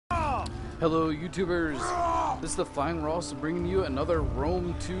Hello YouTubers, this is the Flying Ross bringing you another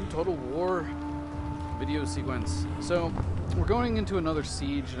Rome 2 Total War video sequence. So we're going into another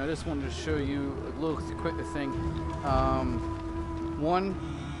siege, and I just wanted to show you a little quick thing. One,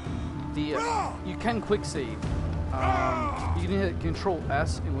 you can quick save. You can hit Control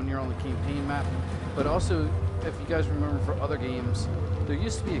S when you're on the campaign map, but also if you guys remember for other games, there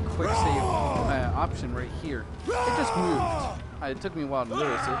used to be a quick save option right here. It just moved. It took me a while to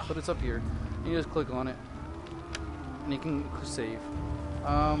notice it, but it's up here. You just click on it, and you can save.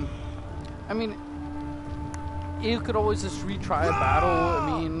 I mean, you could always just retry a battle.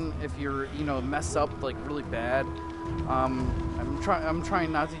 I mean, if you're, mess up like really bad. I'm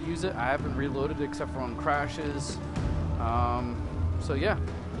trying not to use it. I haven't reloaded except for on crashes. So yeah,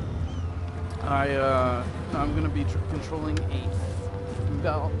 I'm gonna be controlling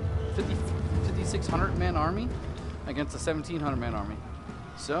about 5,600 man army against a 1,700 man army.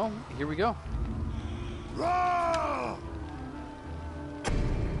 So here we go.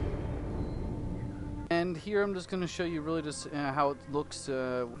 And here I'm just going to show you really just how it looks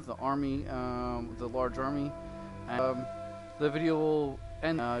with the army, the large army. The video will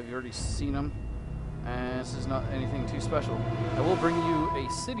end. You've already seen them, and this is not anything too special. I will bring you a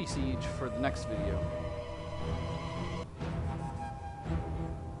city siege for the next video.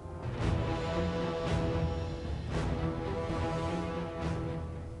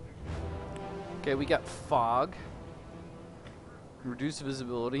 Okay, we got fog, reduced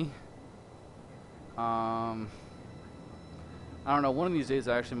visibility. I don't know, one of these days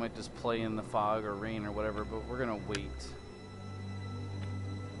I actually might just play in the fog or rain or whatever, but we're gonna wait.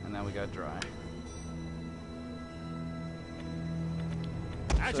 And now we got dry.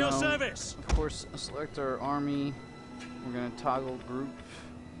 At your service! Of course, select our army. We're gonna toggle group.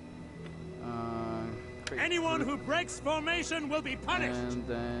 Anyone who breaks formation will be punished! And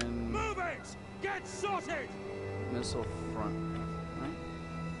then... Move it! Get sorted! Missile front, right?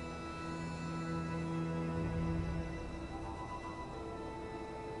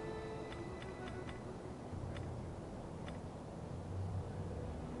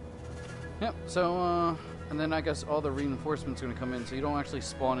 Yep, so, and then I guess all the reinforcements are going to come in, so you don't actually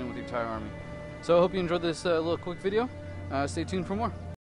spawn in with your entire army. So I hope you enjoyed this little quick video. Stay tuned for more.